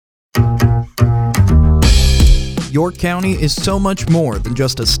York County is so much more than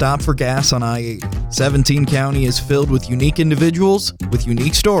just a stop for gas on I-80. 17 County is filled with unique individuals with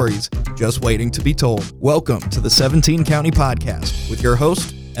unique stories just waiting to be told. Welcome to the 17 County Podcast with your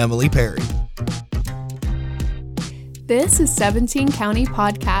host, Emily Perry. This is 17 County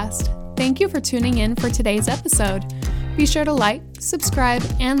Podcast. Thank you for tuning in for today's episode. Be sure to like, subscribe,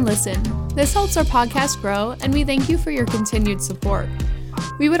 and listen. This helps our podcast grow, and we thank you for your continued support.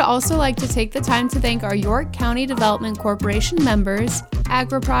 We would also like to take the time to thank our York County Development Corporation members,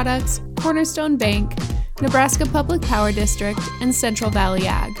 Agri-Products, Cornerstone Bank, Nebraska Public Power District, and Central Valley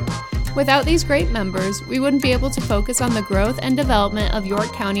Ag. Without these great members, we wouldn't be able to focus on the growth and development of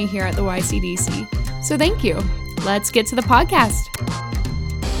York County here at the YCDC. So thank you. Let's get to the podcast.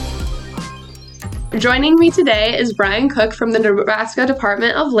 Joining me today is Brian Koch from the Nebraska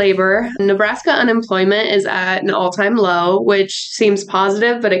Department of Labor. Nebraska unemployment is at an all-time low, which seems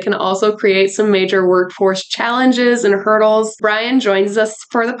positive, but it can also create some major workforce challenges and hurdles. Brian joins us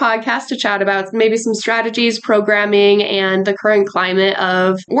for the podcast to chat about maybe some strategies, programming, and the current climate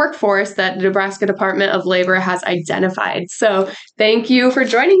of workforce that the Nebraska Department of Labor has identified. So thank you for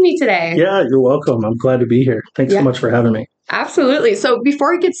joining me today. Yeah, you're welcome. I'm glad to be here. Thanks so much for having me. Absolutely. So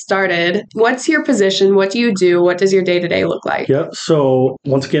before we get started, what's your position? What do you do? What does your day-to-day look like? Yep. So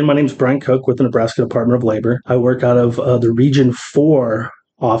once again, my name is Brian Koch with the Nebraska Department of Labor. I work out of the Region 4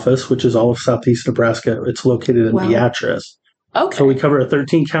 office, which is all of Southeast Nebraska. It's located in Beatrice. Okay. So we cover a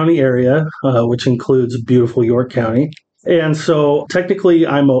 13-county area, which includes beautiful York County. And so technically,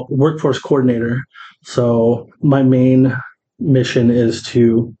 I'm a workforce coordinator. So my main mission is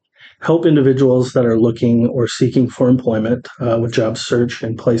to help individuals that are looking or seeking for employment with job search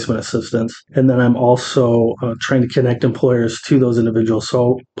and placement assistance. And then I'm also trying to connect employers to those individuals.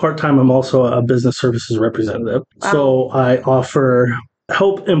 So part-time, I'm also a business services representative. Wow. So I offer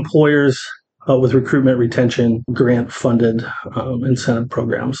help employers with recruitment, retention, grant-funded incentive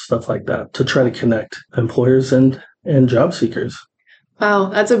programs, stuff like that, to try to connect employers and job seekers. Wow,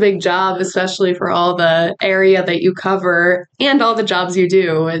 that's a big job, especially for all the area that you cover and all the jobs you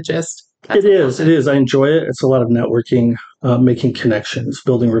do. It is. I enjoy it. It's a lot of networking, making connections,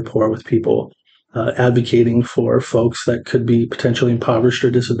 building rapport with people, advocating for folks that could be potentially impoverished or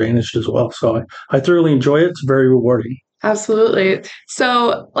disadvantaged as well. So I thoroughly enjoy it. It's very rewarding. Absolutely.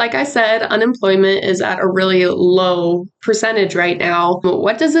 So, like I said, unemployment is at a really low percentage right now.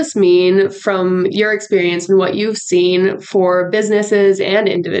 What does this mean from your experience and what you've seen for businesses and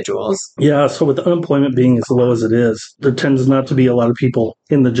individuals? Yeah, so with unemployment being as low as it is, there tends not to be a lot of people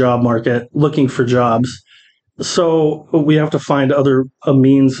in the job market looking for jobs. So we have to find other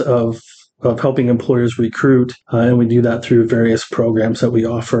means of helping employers recruit, and we do that through various programs that we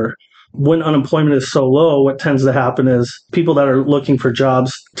offer. When unemployment is so low, what tends to happen is people that are looking for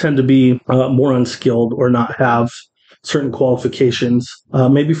jobs tend to be more unskilled or not have certain qualifications,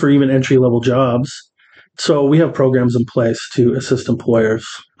 maybe for even entry-level jobs. So we have programs in place to assist employers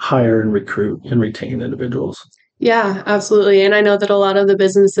hire and recruit and retain individuals. Yeah, absolutely. And I know that a lot of the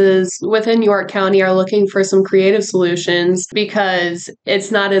businesses within York County are looking for some creative solutions because it's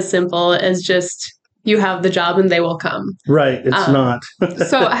not as simple as just you have the job and they will come. Right. It's not.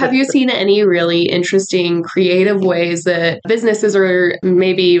 So have you seen any really interesting creative ways that businesses are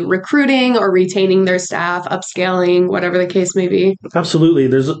maybe recruiting or retaining their staff, upscaling, whatever the case may be? Absolutely.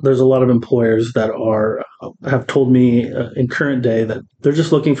 There's a lot of employers that have told me in current day that they're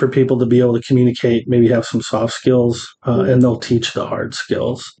just looking for people to be able to communicate, maybe have some soft skills, and they'll teach the hard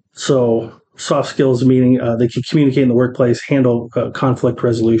skills. So soft skills meaning they can communicate in the workplace, handle conflict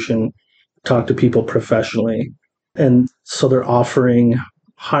resolution, talk to people professionally. And so they're offering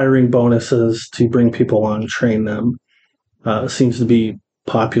hiring bonuses to bring people on, train them. Seems to be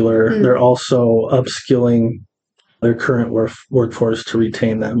popular. They're also upskilling their current workforce to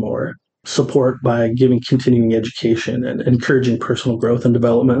retain them or support by giving continuing education and encouraging personal growth and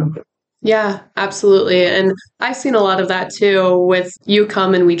development. Yeah, absolutely. And I've seen a lot of that too with you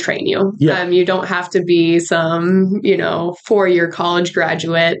come and we train you. Yeah. You don't have to be some, 4-year college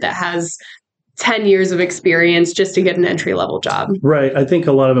graduate that has 10 years of experience just to get an entry-level job. Right. I think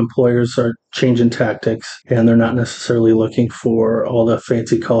a lot of employers are changing tactics and they're not necessarily looking for all the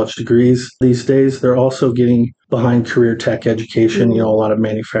fancy college degrees these days. They're also getting behind career tech education, a lot of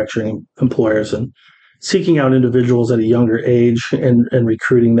manufacturing employers and seeking out individuals at a younger age and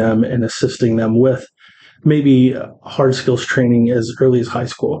recruiting them and assisting them with maybe hard skills training as early as high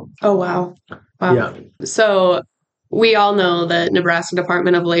school. Oh, wow. Yeah. So we all know that Nebraska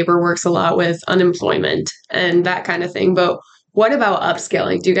Department of Labor works a lot with unemployment and that kind of thing. But What about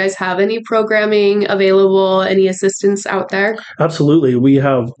upskilling? Do you guys have any programming available, any assistance out there? Absolutely. We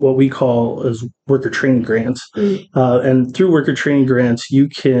have what we call as worker training grants. And through worker training grants, you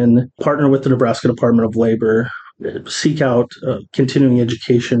can partner with the Nebraska Department of Labor, seek out continuing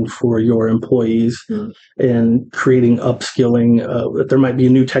education for your employees and creating upskilling. There might be a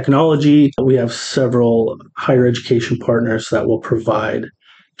new technology. We have several higher education partners that will provide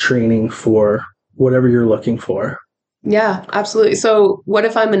training for whatever you're looking for. Yeah, absolutely. So what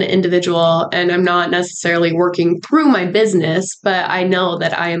if I'm an individual and I'm not necessarily working through my business, but I know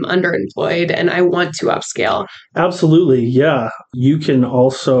that I am underemployed and I want to upscale? Absolutely. Yeah. You can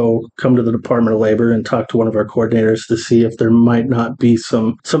also come to the Department of Labor and talk to one of our coordinators to see if there might not be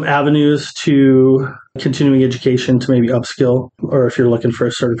some avenues to continuing education to maybe upskill, or if you're looking for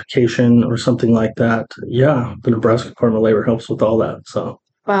a certification or something like that. Yeah. The Nebraska Department of Labor helps with all that. So.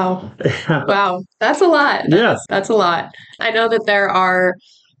 Wow. Wow. That's a lot. That's a lot. I know that there are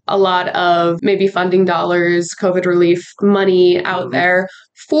a lot of maybe funding dollars, COVID relief money out there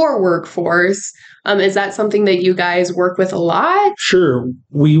for workforce. Is that something that you guys work with a lot? Sure.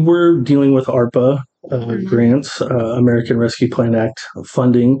 We were dealing with ARPA grants, American Rescue Plan Act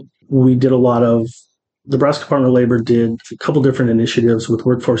funding. We did a lot of Nebraska Department of Labor did a couple different initiatives with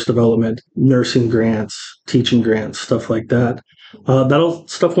workforce development, nursing grants, teaching grants, stuff like that. That all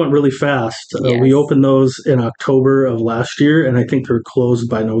stuff went really fast. Yes. We opened those in October of last year, and I think they were closed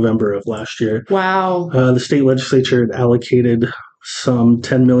by November of last year. Wow. The state legislature had allocated some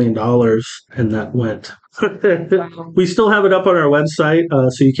 $10 million, and that went. Wow. We still have it up on our website,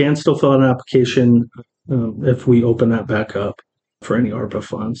 so you can still fill out an application if we open that back up for any ARPA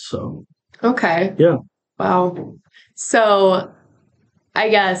funds. So. Okay. Yeah. Wow. So I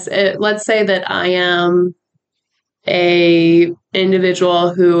guess let's say that I am a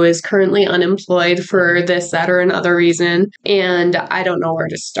individual who is currently unemployed for this, that, or another reason, and I don't know where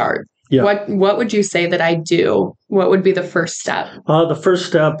to start. Yeah. What would you say that I do? What would be the first step? The first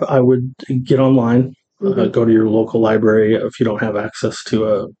step, I would get online. Go to your local library. If you don't have access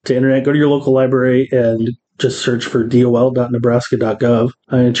to internet, go to your local library and just search for dol.nebraska.gov.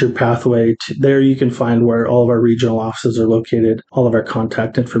 It's your pathway. There you can find where all of our regional offices are located, all of our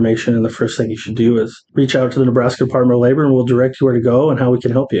contact information. And the first thing you should do is reach out to the Nebraska Department of Labor, and we'll direct you where to go and how we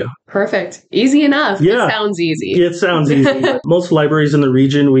can help you. Perfect. Easy enough. Yeah. It sounds easy. It sounds easy. Most libraries in the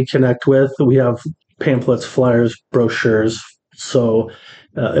region we connect with, we have pamphlets, flyers, brochures. So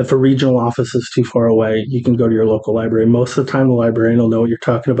if a regional office is too far away, you can go to your local library. Most of the time, the librarian will know what you're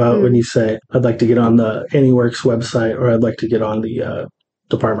talking about when you say, I'd like to get on the AnyWorks website, or I'd like to get on the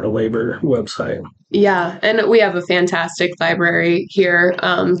Department of Labor website. Yeah, and we have a fantastic library here,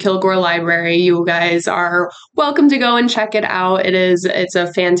 Kilgore Library. You guys are welcome to go and check it out. It's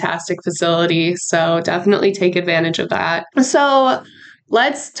a fantastic facility, so definitely take advantage of that. So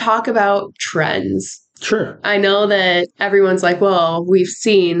let's talk about trends. Sure. I know that everyone's like, well, we've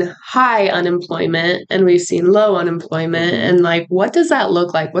seen high unemployment and we've seen low unemployment. And like, what does that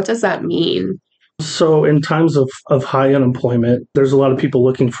look like? What does that mean? So in times of high unemployment, there's a lot of people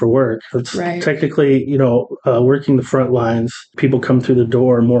looking for work. It's technically, working the front lines. People come through the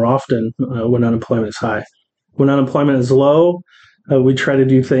door more often when unemployment is high. When unemployment is low, we try to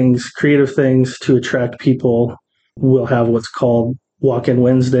do creative things to attract people. We'll have what's called Walk-in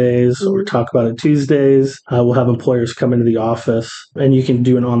Wednesdays or Talk About It Tuesdays. We'll have employers come into the office, and you can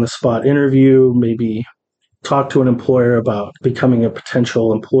do an on-the-spot interview, maybe talk to an employer about becoming a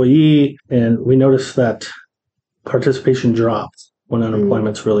potential employee. And we notice that participation drops when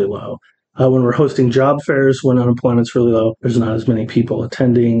unemployment's really low. When we're hosting job fairs, when unemployment's really low, there's not as many people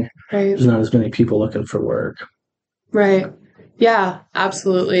attending. Right. There's not as many people looking for work. Right. Yeah,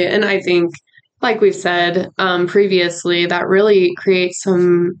 absolutely. And I think, like we've said previously, that really creates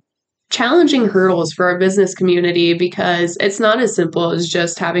some challenging hurdles for our business community, because it's not as simple as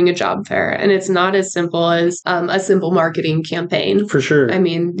just having a job fair, and it's not as simple as a simple marketing campaign. For sure. I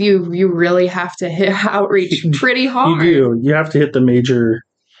mean, you really have to hit outreach pretty hard. You do. You have to hit the major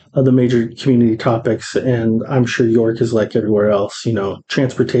community topics, and I'm sure York is like everywhere else.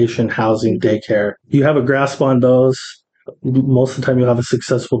 Transportation, housing, daycare. You have a grasp on those. Most of the time you'll have a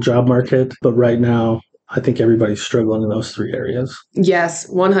successful job market, but right now I think everybody's struggling in those three areas. Yes,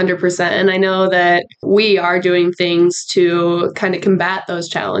 100%. And I know that we are doing things to kind of combat those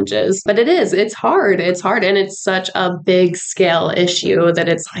challenges, but it's hard. It's hard. And it's such a big scale issue that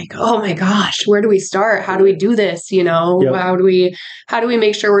it's like, oh my gosh, where do we start? How do we do this? Yep. How do we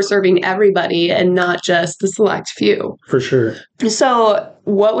make sure we're serving everybody and not just the select few? For sure. So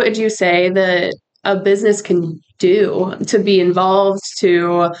what would you say that a business can do to be involved,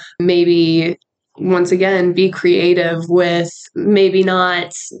 to maybe once again, be creative with maybe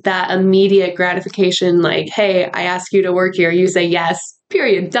not that immediate gratification, like, hey, I ask you to work here, you say yes,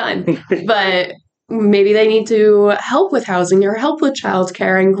 period, done. But maybe they need to help with housing or help with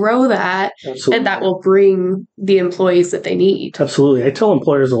childcare and grow that. Absolutely. And that will bring the employees that they need. Absolutely. I tell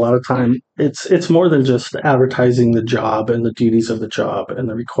employers a lot of time, it's more than just advertising the job and the duties of the job and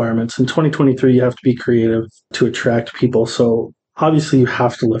the requirements. In 2023, you have to be creative to attract people. So obviously you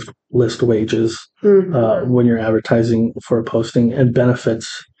have to list wages when you're advertising for a posting, and benefits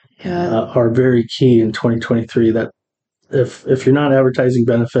are very key in 2023. That if you're not advertising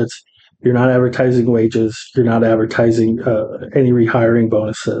benefits, you're not advertising wages, you're not advertising any rehiring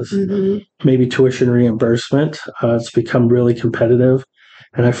bonuses, maybe tuition reimbursement. It's become really competitive,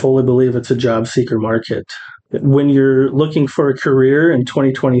 and I fully believe it's a job seeker market. When you're looking for a career in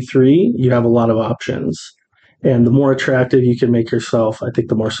 2023, you have a lot of options. And the more attractive you can make yourself, I think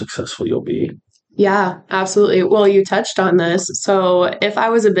the more successful you'll be. Yeah, absolutely. Well, you touched on this. So if I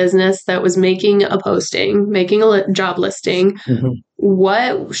was a business that was making a posting, making a job listing,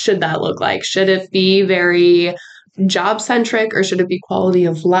 what should that look like? Should it be very job centric, or should it be quality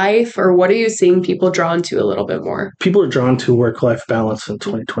of life? Or what are you seeing people drawn to a little bit more? People are drawn to work-life balance in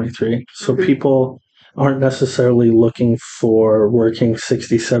 2023. So people aren't necessarily looking for working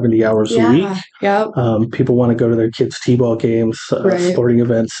 60, 70 hours a week. Yep. People want to go to their kids' t-ball games, sporting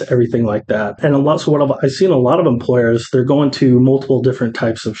events, everything like that. And I've seen a lot of employers, they're going to multiple different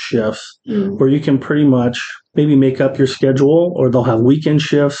types of shifts where you can pretty much maybe make up your schedule, or they'll have weekend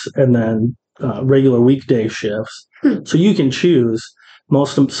shifts and then regular weekday shifts. So you can choose.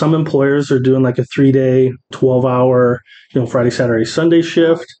 Some employers are doing like a 3-day, 12-hour, Friday, Saturday, Sunday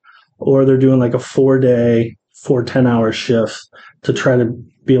shift, or they're doing like a 4-day, 4 10-hour shifts to try to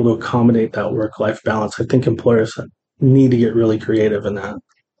be able to accommodate that work-life balance. I think employers need to get really creative in that.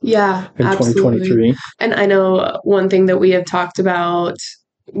 Yeah, in absolutely. 2023. And I know one thing that we have talked about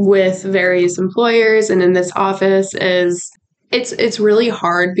with various employers and in this office is it's really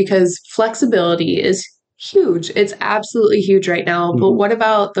hard because flexibility is huge. It's absolutely huge right now. But what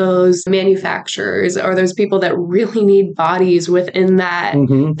about those manufacturers or those people that really need bodies within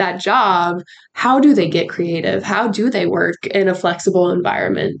that job? How do they get creative? How do they work in a flexible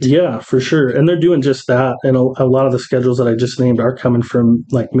environment? Yeah, for sure. And they're doing just that. And a lot of the schedules that I just named are coming from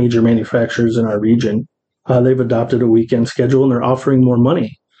like major manufacturers in our region. They've adopted a weekend schedule, and they're offering more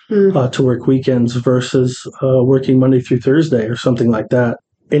money to work weekends versus working Monday through Thursday or something like that.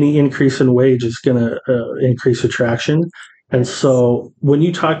 Any increase in wage is going to increase attraction. And so when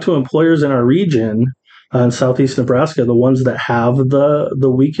you talk to employers in our region, in Southeast Nebraska, the ones that have the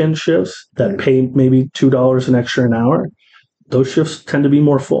weekend shifts that pay maybe $2 an extra an hour, those shifts tend to be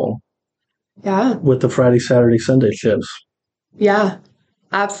more full. Yeah. With the Friday, Saturday, Sunday shifts. Yeah.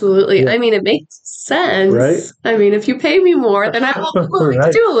 Absolutely. Yeah. I mean, it makes sense. Right? I mean, if you pay me more, then I'm willing to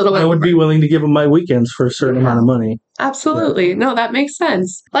do a little bit I would more. be willing to give them my weekends for a certain amount of money. Absolutely. Yeah. No, that makes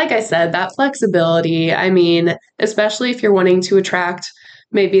sense. Like I said, that flexibility, I mean, especially if you're wanting to attract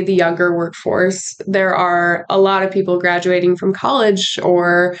maybe the younger workforce, there are a lot of people graduating from college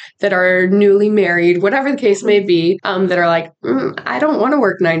or that are newly married, whatever the case may be, that are like, I don't want to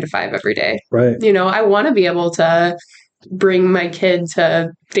work 9 to 5 every day. Right. I want to be able to bring my kid to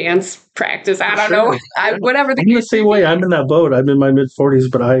dance practice. I don't know. Whatever the case. I'm the same way. I'm in that boat. I'm in my mid-40s,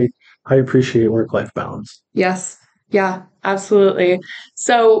 but I appreciate work-life balance. Yes. Yeah, absolutely.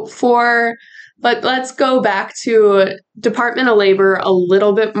 So let's go back to Department of Labor a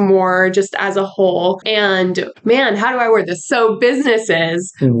little bit more just as a whole. And man, how do I word this? So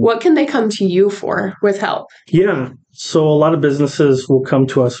businesses, what can they come to you for with help? Yeah. So a lot of businesses will come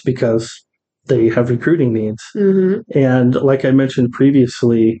to us because they have recruiting needs. And like I mentioned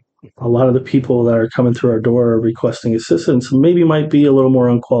previously, a lot of the people that are coming through our door requesting assistance maybe might be a little more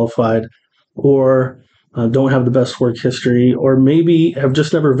unqualified, or don't have the best work history, or maybe have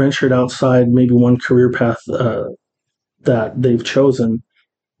just never ventured outside maybe one career path that they've chosen.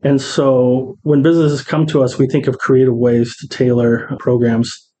 And so when businesses come to us, we think of creative ways to tailor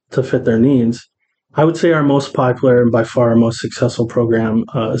programs to fit their needs. I would say our most popular and by far our most successful program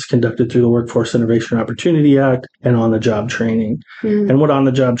is conducted through the Workforce Innovation Opportunity Act and on-the-job training. And what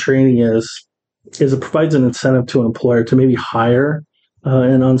on-the-job training is it provides an incentive to an employer to maybe hire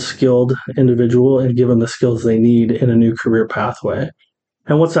an unskilled individual and give them the skills they need in a new career pathway.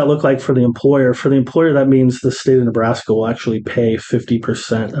 And what's that look like for the employer? For the employer, that means the state of Nebraska will actually pay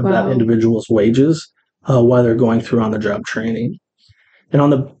 50% of that individual's wages while they're going through on-the-job training. And on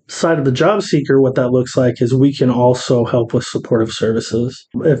the side of the job seeker, what that looks like is we can also help with supportive services.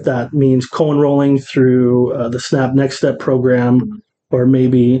 If that means co-enrolling through the SNAP Next Step program, or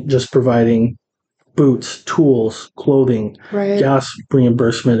maybe just providing boots, tools, clothing, Right. gas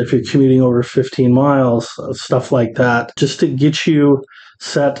reimbursement if you're commuting over 15 miles, stuff like that, just to get you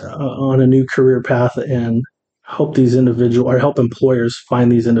set on a new career path and help these individuals or help employers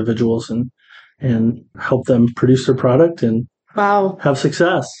find these individuals and help them produce their product and Wow. have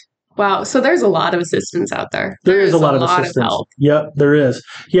success. Wow. So there's a lot of assistance out there. There is a lot of assistance. Help. Yep, there is.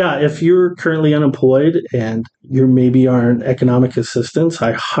 Yeah, if you're currently unemployed and you maybe are in economic assistance,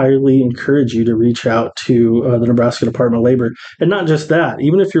 I highly encourage you to reach out to the Nebraska Department of Labor. And not just that,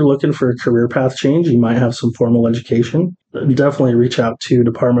 even if you're looking for a career path change, you might have some formal education, definitely reach out to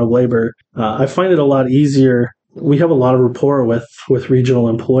Department of Labor. I find it a lot easier. We have a lot of rapport with regional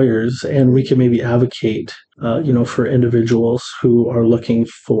employers, and we can maybe advocate, for individuals who are looking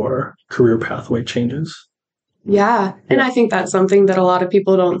for career pathway changes. Yeah. And I think that's something that a lot of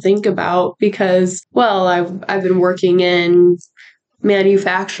people don't think about because, well, I've been working in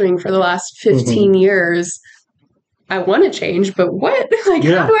manufacturing for the last 15 years. I want to change, but what? How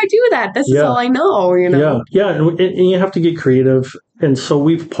do I do that? This is all I know, Yeah. And you have to get creative. And so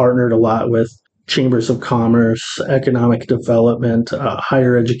we've partnered a lot with chambers of commerce, economic development,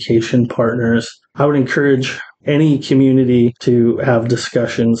 higher education partners. I would encourage any community to have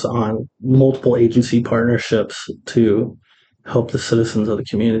discussions on multiple agency partnerships to help the citizens of the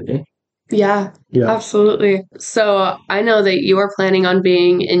community. Yeah, absolutely. So I know that you are planning on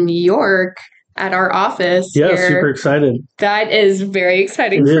being in New York at our office. Yeah, here. Super excited. That is very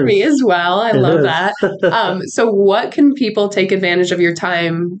exciting for me as well. I love that. So what can people take advantage of your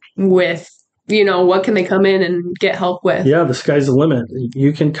time with? What can they come in and get help with? Yeah, the sky's the limit.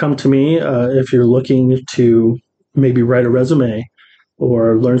 You can come to me if you're looking to maybe write a resume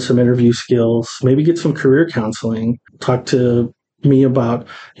or learn some interview skills, maybe get some career counseling, talk to me about,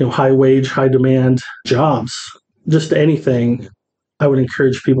 high wage, high demand jobs, just anything. I would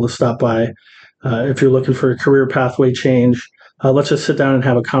encourage people to stop by. If you're looking for a career pathway change, let's just sit down and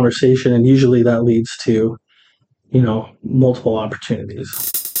have a conversation. And usually that leads to, multiple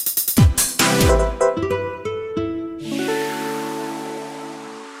opportunities.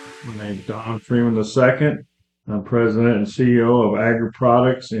 My name is Don Freeman II. I'm President and CEO of Agri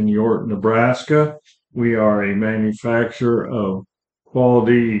Products in York, Nebraska. We are a manufacturer of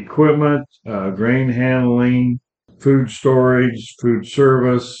quality equipment, grain handling, food storage, food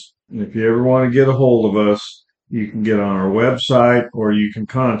service. And if you ever want to get a hold of us, you can get on our website or you can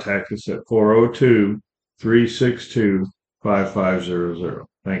contact us at 402-362-5500.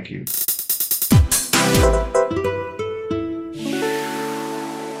 Thank you.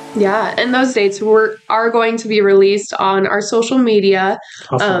 Yeah, and those dates are going to be released on our social media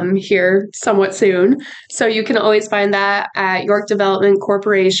here somewhat soon. So you can always find that at York Development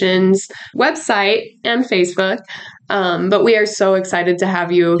Corporation's website and Facebook. But we are so excited to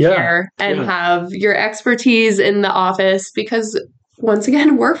have you here and have your expertise in the office because, once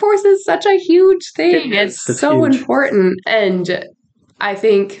again, workforce is such a huge thing. It's so huge. Important. And I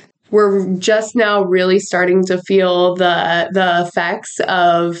think we're just now really starting to feel the effects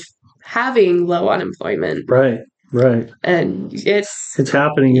of having low unemployment. Right. And it's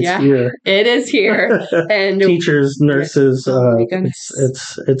happening. It's here. It is here. And teachers, nurses,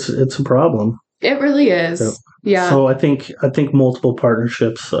 it's a problem. It really is. Yeah. So I think multiple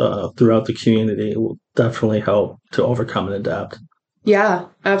partnerships throughout the community will definitely help to overcome and adapt. Yeah,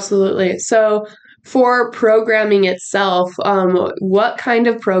 absolutely. So for programming itself, what kind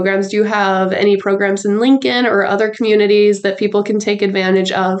of programs do you have? Any programs in Lincoln or other communities that people can take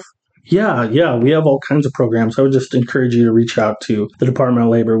advantage of? Yeah, we have all kinds of programs. I would just encourage you to reach out to the Department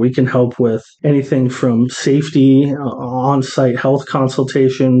of Labor. We can help with anything from safety, on-site health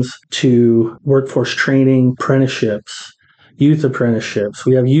consultations, to workforce training, apprenticeships, youth apprenticeships.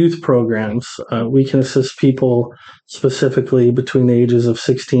 We have youth programs. We can assist people specifically between the ages of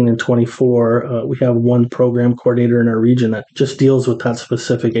 16 and 24. We have one program coordinator in our region that just deals with that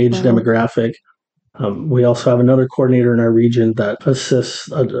specific age demographic. We also have another coordinator in our region that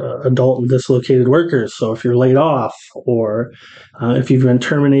assists adult and dislocated workers. So if you're laid off or if you've been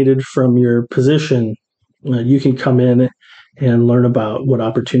terminated from your position, you can come in and learn about what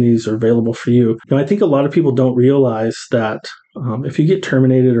opportunities are available for you. I think a lot of people don't realize that if you get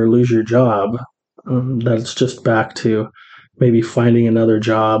terminated or lose your job, that it's just back to maybe finding another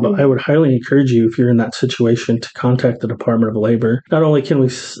job. I would highly encourage you, if you're in that situation, to contact the Department of Labor. Not only can we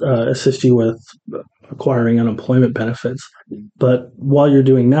assist you with acquiring unemployment benefits, but while you're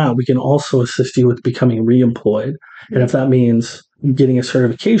doing that, we can also assist you with becoming reemployed. And if that means getting a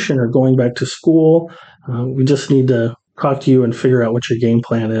certification or going back to school, we just need to talk to you and figure out what your game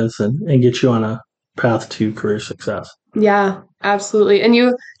plan is and get you on a path to career success. Yeah, absolutely. And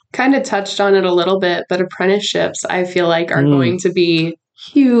you kind of touched on it a little bit, but apprenticeships, I feel like, are going to be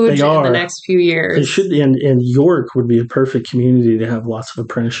huge in the next few years. They should, and York would be a perfect community to have lots of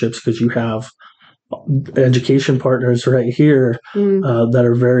apprenticeships because you have education partners right here that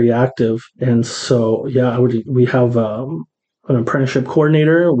are very active. And so, we have an apprenticeship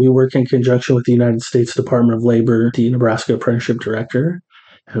coordinator. We work in conjunction with the United States Department of Labor, the Nebraska Apprenticeship Director.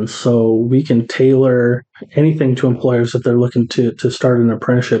 And so we can tailor anything to employers if they're looking to start an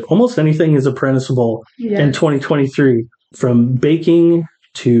apprenticeship. Almost anything is apprenticeable in 2023, from baking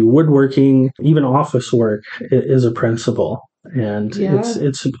to woodworking, even office work is apprenticeable. And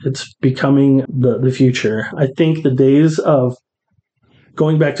it's becoming the future. I think the days of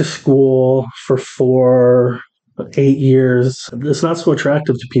going back to school for 8 years, it's not so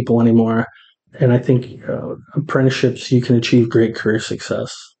attractive to people anymore. And I think apprenticeships, you can achieve great career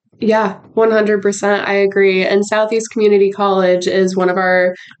success. Yeah, 100%. I agree. And Southeast Community College is one of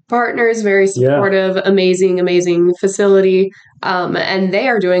our partners, very supportive, amazing facility. And they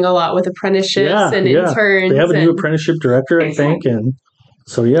are doing a lot with apprenticeships and interns. They have a new apprenticeship director, I think. And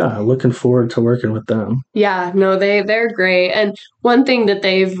so, looking forward to working with them. Yeah, no, they're great. And one thing that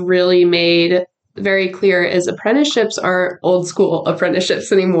they've really made very clear is apprenticeships aren't old school apprenticeships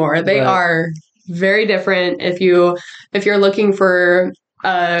anymore. They are very different. If you're looking for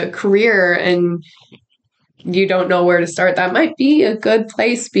a career and you don't know where to start, that might be a good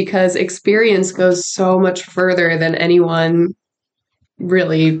place because experience goes so much further than anyone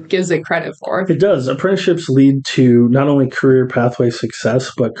really gives it credit for. It does. Apprenticeships lead to not only career pathway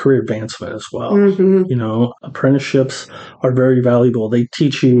success, but career advancement as well. Apprenticeships are very valuable. They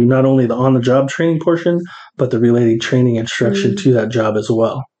teach you not only the on-the-job training portion, but the related training instruction to that job as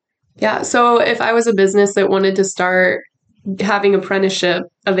well. Yeah. So if I was a business that wanted to start having apprenticeship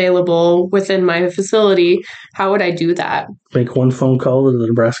available within my facility, how would I do that? Make one phone call to the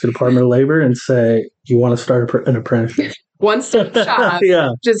Nebraska Department of Labor and say, you want to start an apprenticeship? One-stop shop.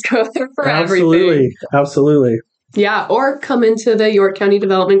 Just go there for everything. Absolutely. Yeah, or come into the York County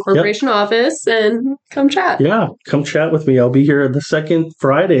Development Corporation office and come chat. Yeah, come chat with me. I'll be here the second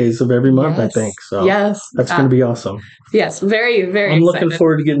Fridays of every month, I think. So that's going to be awesome. Yes, very, very I'm looking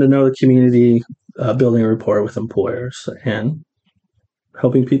forward to getting to know the community, building a rapport with employers, and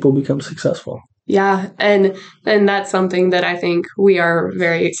helping people become successful. Yeah, and that's something that I think we are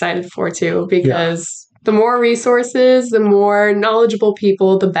very excited for, too, because the more resources, the more knowledgeable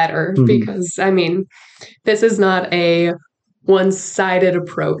people, the better. Because, this is not a one-sided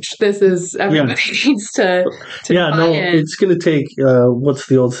approach. This is everybody needs to it's going to take, what's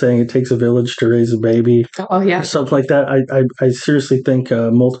the old saying? It takes a village to raise a baby. Oh, yeah. Something like that. I seriously think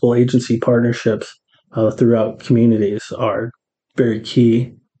multiple agency partnerships throughout communities are very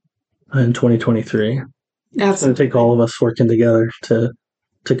key in 2023. Absolutely. It's going to take all of us working together to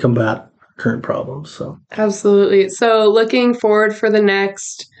combat current problems. So absolutely. So looking forward for the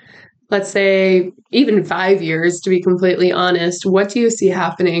next, let's say, even 5 years, to be completely honest, what do you see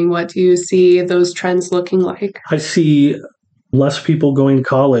happening? What do you see those trends looking like? I see less people going to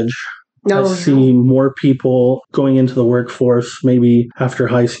college. I see more people going into the workforce, maybe after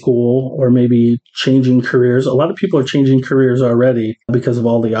high school, or maybe changing careers. A lot of people are changing careers already because of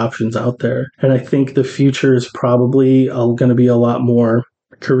all the options out there. And I think the future is probably going to be a lot more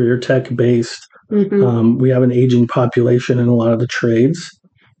career tech based. We have an aging population in a lot of the trades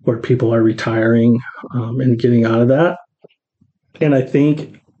where people are retiring and getting out of that. And I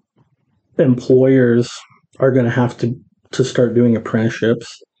think employers are going to have to start doing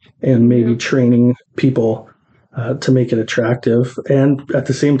apprenticeships and maybe training people to make it attractive, and at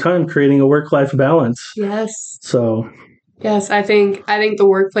the same time creating a work-life balance. Yes. So yes, I think the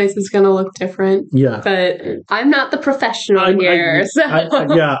workplace is going to look different. Yeah. But I'm not the professional here.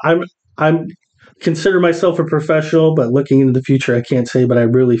 I'm consider myself a professional, but looking into the future, I can't say, but I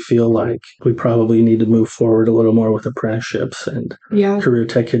really feel like we probably need to move forward a little more with apprenticeships and career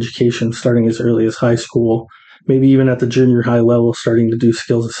tech education starting as early as high school, maybe even at the junior high level, starting to do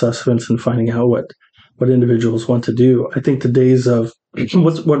skills assessments and finding out what individuals want to do. I think the days of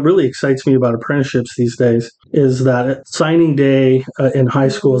what really excites me about apprenticeships these days is that signing day in high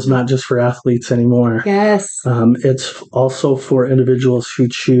school is not just for athletes anymore. Yes. It's also for individuals who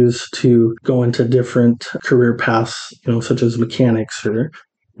choose to go into different career paths, such as mechanics or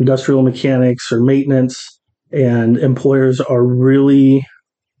industrial mechanics or maintenance. And employers are really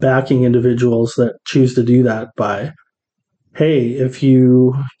backing individuals that choose to do that by, hey, if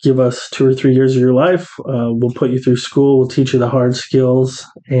you give us 2 or 3 years of your life, we'll put you through school, we'll teach you the hard skills,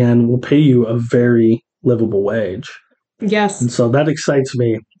 and we'll pay you a very livable wage. Yes. And so that excites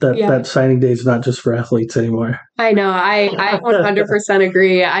me that signing day is not just for athletes anymore. I know. I 100%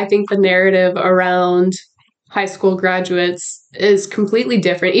 agree. I think the narrative around high school graduates is completely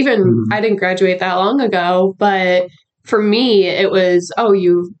different. Even I didn't graduate that long ago, but for me, it was,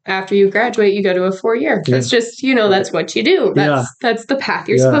 after you graduate, you go to a 4-year. That's just, that's what you do. That's the path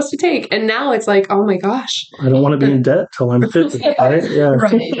you're supposed to take. And now it's like, oh my gosh. I don't want to be in debt till I'm 50, right? Yeah.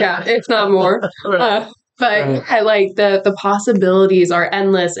 Right. Yeah. If not more. But like the possibilities are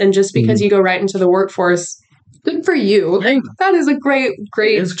endless. And just because you go right into the workforce, good for you. Like, that is a great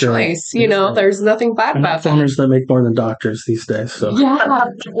choice. There's nothing bad about that. Farmers that make more than doctors these days. So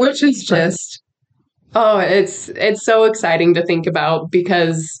which is just, it's so exciting to think about,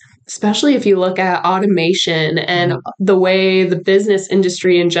 because especially if you look at automation and the way the business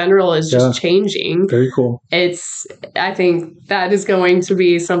industry in general is just changing. Very cool. I think that is going to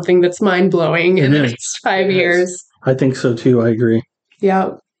be something that's mind-blowing in the next 5 years. I think so too. I agree.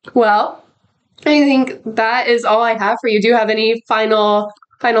 Yeah. Well, I think that is all I have for you. Do you have any final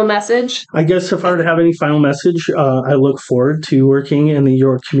message? I guess if I were to have any final message, I look forward to working in the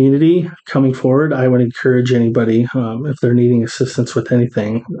York community coming forward. I would encourage anybody, if they're needing assistance with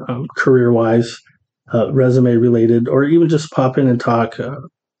anything, career-wise, resume-related, or even just pop in and talk.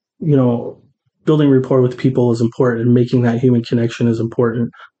 Building rapport with people is important, and making that human connection is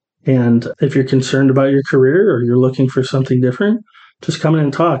important. And if you're concerned about your career or you're looking for something different, just come in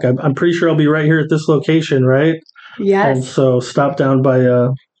and talk. I'm pretty sure I'll be right here at this location, right? Yes. And so stop down by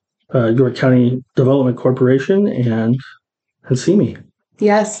York County Development Corporation and see me.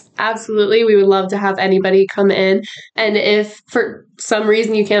 Yes, absolutely. We would love to have anybody come in. And if for some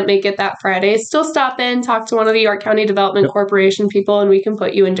reason you can't make it that Friday, still stop in, talk to one of the York County Development Corporation people, and we can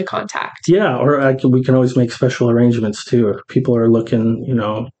put you into contact. Yeah, or we can always make special arrangements too. If people are looking,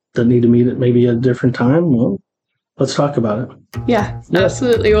 that need to meet at maybe a different time, well, let's talk about it. Yeah,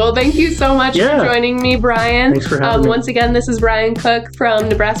 absolutely. Well, thank you so much for joining me, Brian. Thanks for having me. Once again, this is Brian Koch from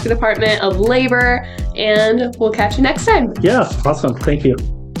Nebraska Department of Labor, and we'll catch you next time. Yeah, awesome. Thank you.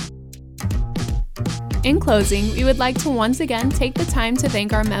 In closing, we would like to once again take the time to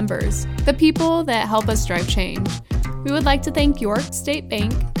thank our members, the people that help us drive change. We would like to thank York State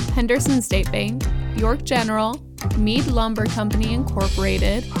Bank, Henderson State Bank, York General, Meade Lumber Company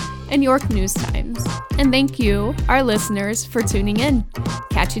Incorporated, and York News Times. And thank you, our listeners, for tuning in.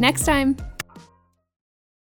 Catch you next time.